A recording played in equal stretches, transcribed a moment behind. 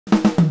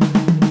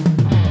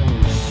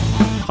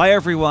Hi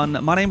everyone,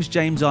 my name's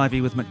James Ivey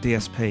with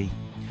McDSP.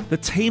 The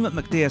team at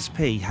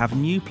McDSP have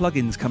new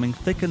plugins coming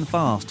thick and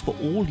fast for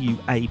all you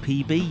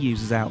APB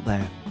users out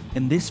there.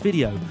 In this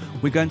video,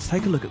 we're going to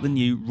take a look at the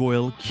new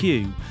Royal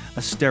Q,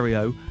 a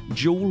stereo,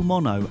 dual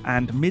mono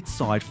and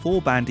mid-side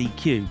 4-band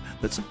EQ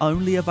that's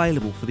only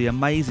available for the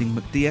amazing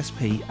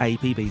McDSP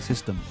APB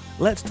system.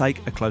 Let's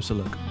take a closer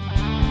look.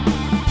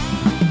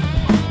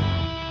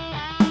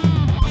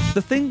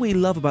 The thing we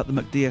love about the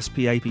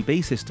McDSP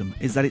APB system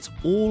is that it's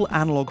all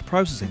analog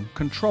processing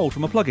controlled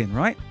from a plugin,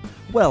 right?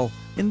 Well,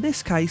 in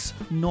this case,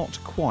 not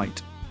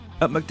quite.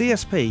 At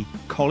McDSP,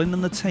 Colin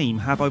and the team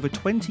have over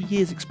 20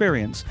 years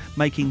experience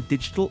making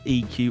digital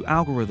EQ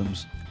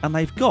algorithms, and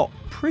they've got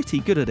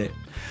pretty good at it.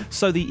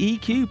 So the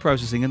EQ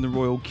processing in the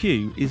Royal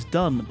Q is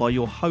done by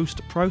your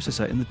host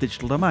processor in the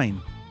digital domain.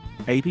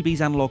 APB's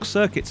analog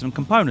circuits and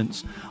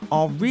components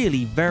are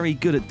really very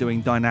good at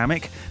doing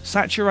dynamic,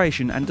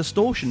 saturation and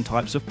distortion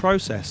types of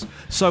process,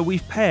 so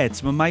we've paired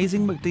some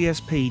amazing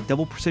McDSP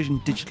double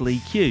precision digital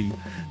EQ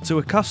to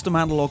a custom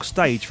analog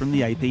stage from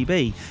the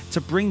APB to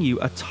bring you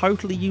a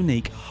totally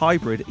unique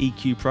hybrid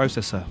EQ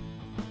processor.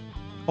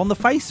 On the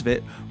face of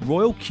it,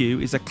 Royal Q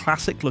is a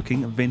classic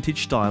looking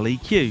vintage style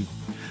EQ.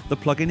 The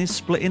plugin is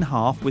split in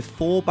half with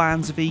 4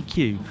 bands of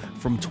EQ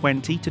from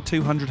 20 to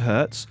 200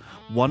 Hz,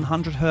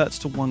 100 Hz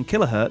to 1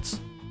 kHz,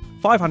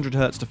 500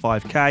 Hz to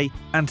 5K,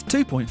 and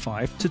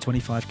 2.5 to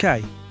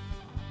 25K.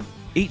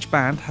 Each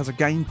band has a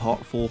gain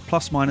pot for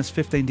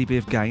 ±15 dB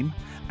of gain,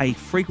 a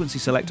frequency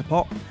selector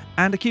pot,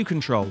 and a Q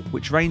control,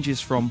 which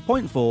ranges from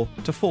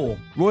 0.4 to 4.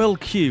 Royal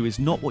Q is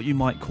not what you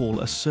might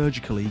call a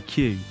surgical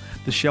EQ.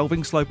 The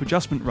shelving slope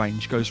adjustment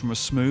range goes from a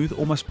smooth,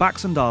 almost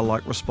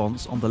Baxandar-like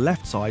response on the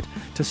left side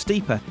to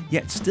steeper,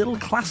 yet still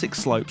classic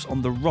slopes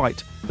on the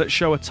right that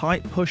show a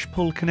tight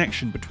push-pull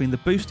connection between the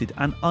boosted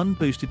and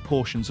unboosted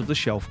portions of the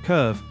shelf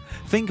curve.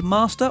 Think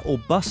master or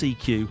bus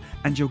EQ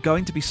and you're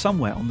going to be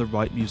somewhere on the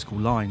right musical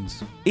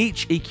lines.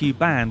 Each EQ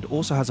band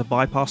also has a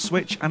bypass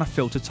switch and a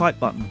filter type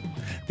button.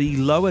 The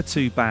lower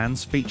 2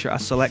 bands feature a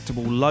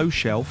selectable low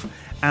shelf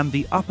and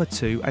the upper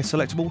 2 a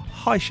selectable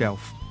high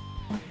shelf.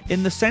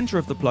 In the centre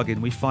of the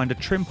plugin we find a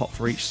trim pot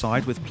for each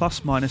side with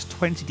 ±20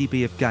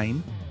 dB of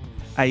gain,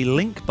 a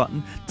link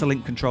button to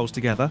link controls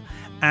together,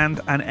 and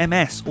an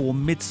MS or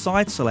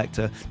mid-side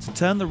selector to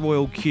turn the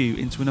Royal Q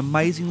into an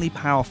amazingly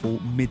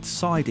powerful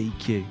mid-side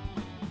EQ.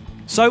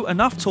 So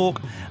enough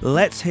talk,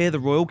 let's hear the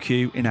Royal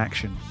Q in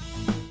action.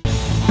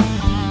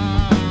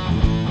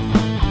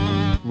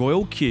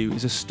 Royal Q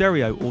is a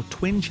stereo or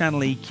twin channel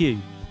EQ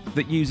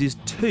that uses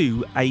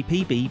 2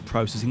 APB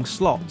processing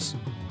slots.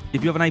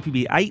 If you have an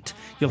APB 8,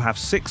 you'll have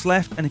 6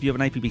 left, and if you have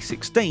an APB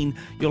 16,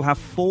 you'll have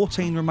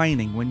 14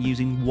 remaining when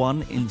using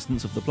one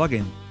instance of the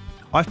plugin.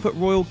 I've put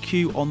Royal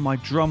Q on my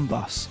drum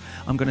bus.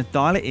 I'm going to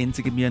dial it in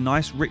to give me a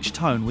nice rich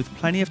tone with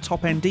plenty of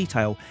top end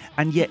detail,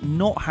 and yet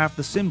not have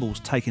the cymbals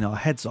taking our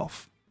heads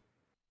off.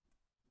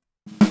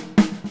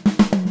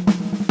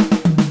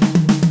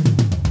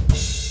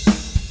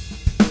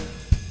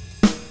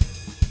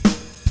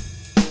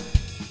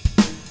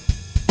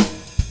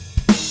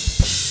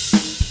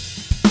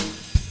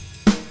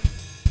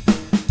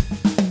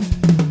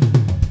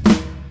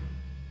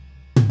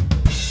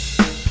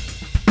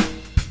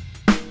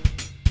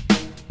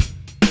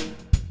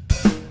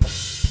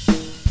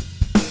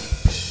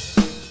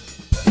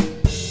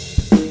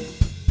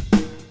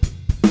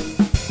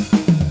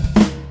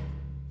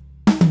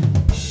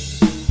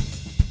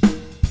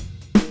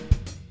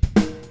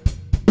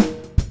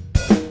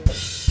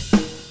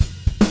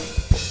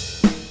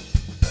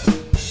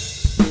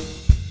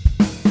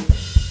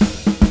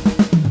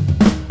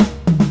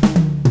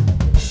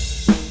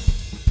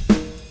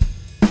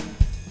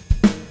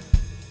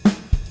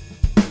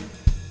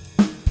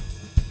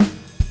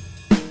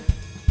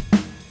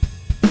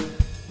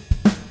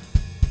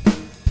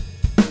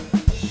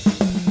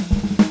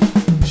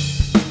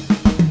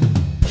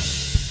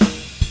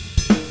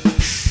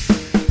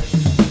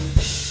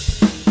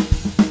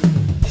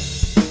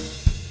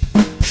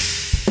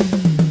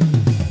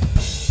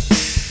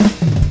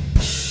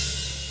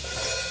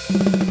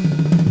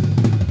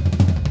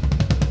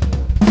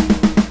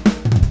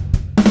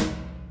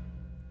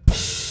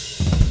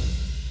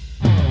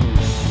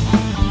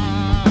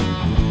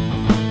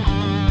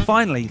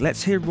 Finally,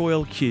 let's hear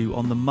Royal Q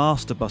on the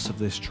master bus of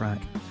this track.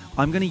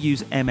 I'm going to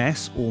use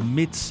MS or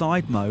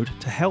mid-side mode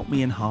to help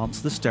me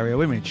enhance the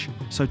stereo image,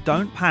 so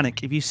don't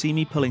panic if you see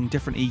me pulling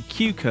different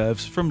EQ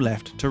curves from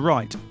left to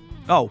right.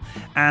 Oh,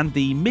 and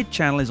the mid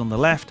channel is on the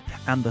left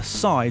and the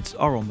sides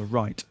are on the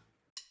right.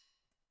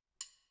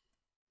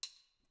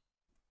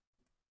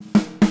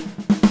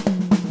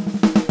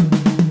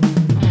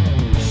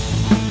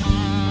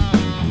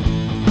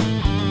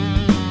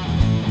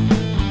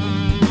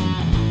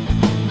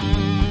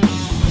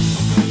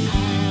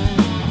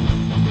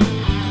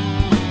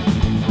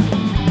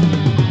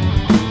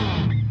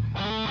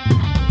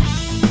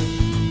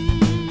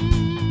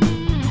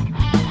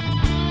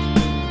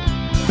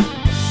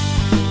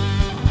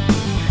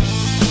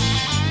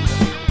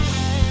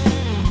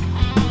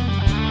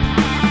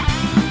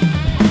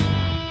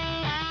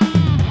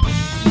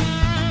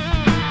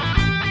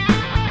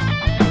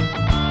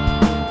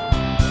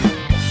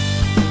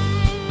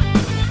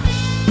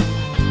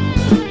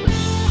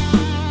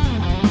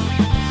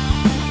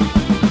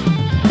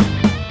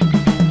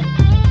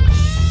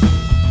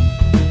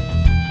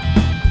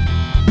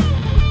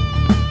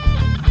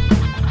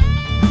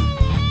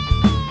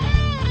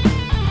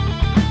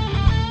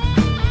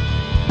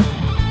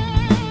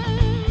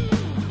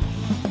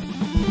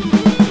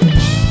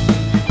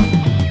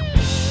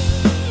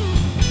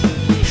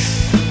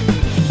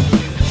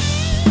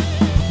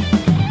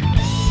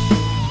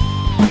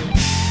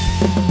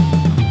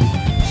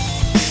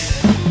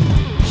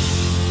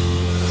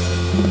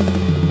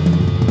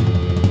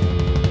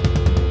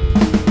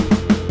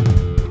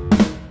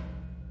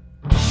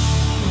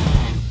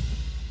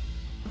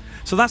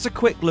 So that's a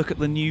quick look at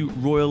the new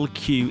Royal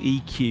Q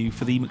EQ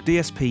for the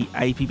McDSP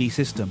APB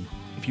system.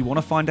 If you want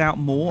to find out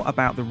more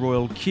about the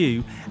Royal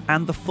Q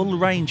and the full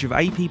range of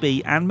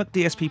APB and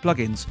McDSP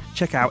plugins,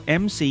 check out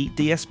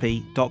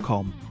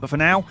mcdsp.com. But for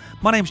now,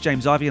 my name's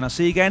James Ivey and I'll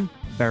see you again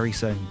very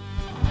soon.